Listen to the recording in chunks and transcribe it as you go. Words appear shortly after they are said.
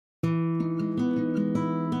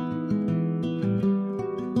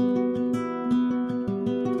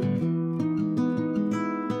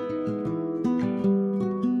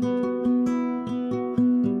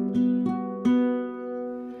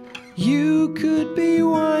could be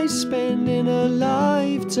wise, spending a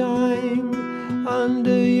lifetime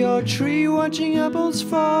under your tree, watching apples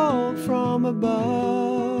fall from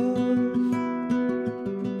above.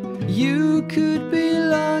 You could be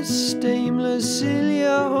lost, aimless in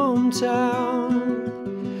your hometown.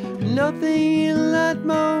 Nothing in that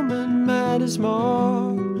moment matters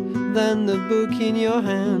more than the book in your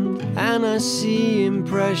hand. And I see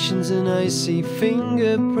impressions, and I see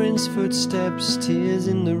fingerprints, footsteps, tears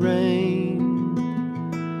in the rain.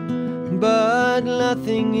 But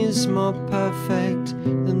nothing is more perfect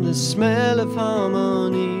than the smell of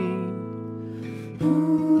harmony.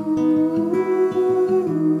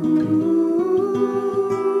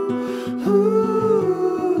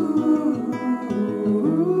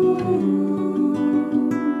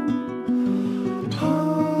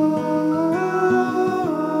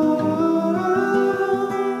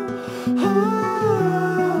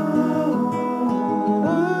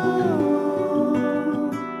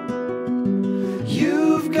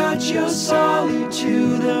 You've got your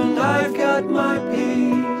solitude and I've got my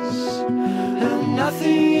peace, and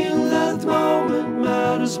nothing in that moment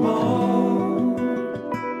matters more.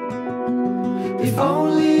 If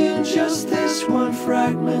only in just this one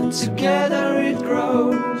fragment together it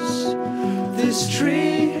grows. This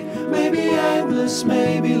tree may be aimless,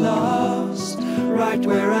 may be lost, right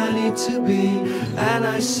where I need to be. And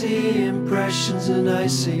I see impressions, and I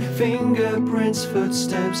see fingerprints,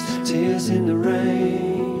 footsteps, tears in the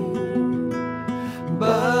rain.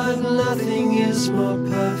 But nothing is more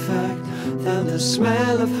perfect than the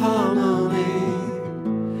smell of harmony.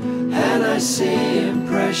 And I see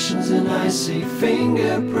impressions, and I see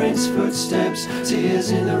fingerprints, footsteps,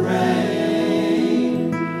 tears in the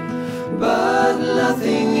rain. But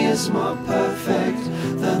nothing is more perfect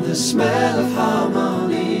than the smell of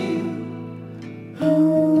harmony.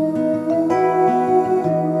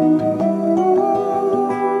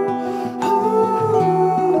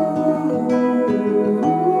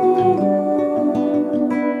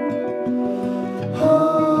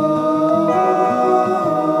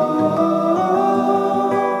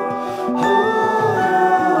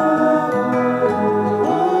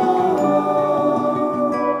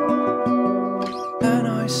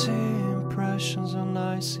 And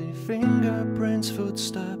I see fingerprints,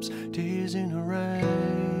 footsteps, tears in the rain.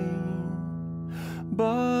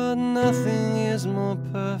 But nothing is more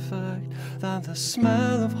perfect than the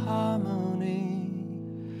smell of harmony.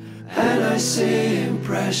 And I see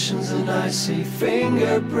impressions, and I see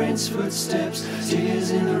fingerprints, footsteps,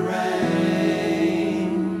 tears in the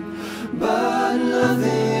rain. But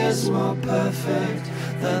nothing is more perfect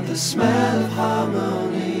than the smell of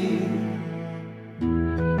harmony.